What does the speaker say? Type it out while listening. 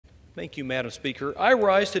Thank you, Madam Speaker. I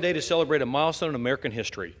rise today to celebrate a milestone in American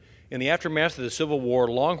history. In the aftermath of the Civil War,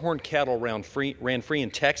 longhorn cattle ran free in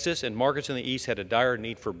Texas, and markets in the East had a dire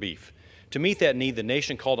need for beef. To meet that need, the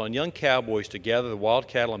nation called on young cowboys to gather the wild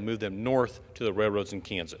cattle and move them north to the railroads in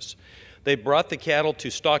Kansas. They brought the cattle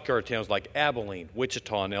to stockyard towns like Abilene,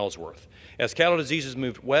 Wichita, and Ellsworth. As cattle diseases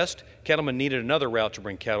moved west, cattlemen needed another route to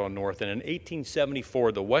bring cattle north, and in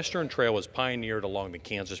 1874, the Western Trail was pioneered along the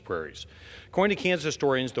Kansas prairies. According to Kansas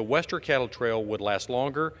historians, the Western Cattle Trail would last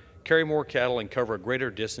longer, carry more cattle, and cover a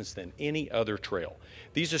greater distance than any other trail.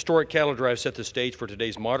 These historic cattle drives set the stage for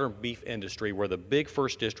today's modern beef industry, where the Big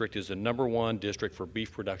First District is the #1 district for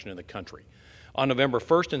beef production in the country. On November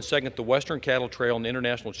 1st and 2nd, the Western Cattle Trail and the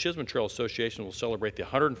International Chisholm Trail Association will celebrate the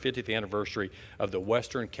 150th anniversary of the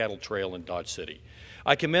Western Cattle Trail in Dodge City.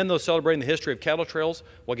 I commend those celebrating the history of cattle trails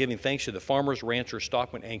while giving thanks to the farmers, ranchers,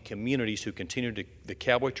 stockmen, and communities who continue the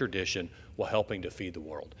cowboy tradition while helping to feed the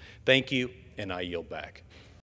world. Thank you, and I yield back.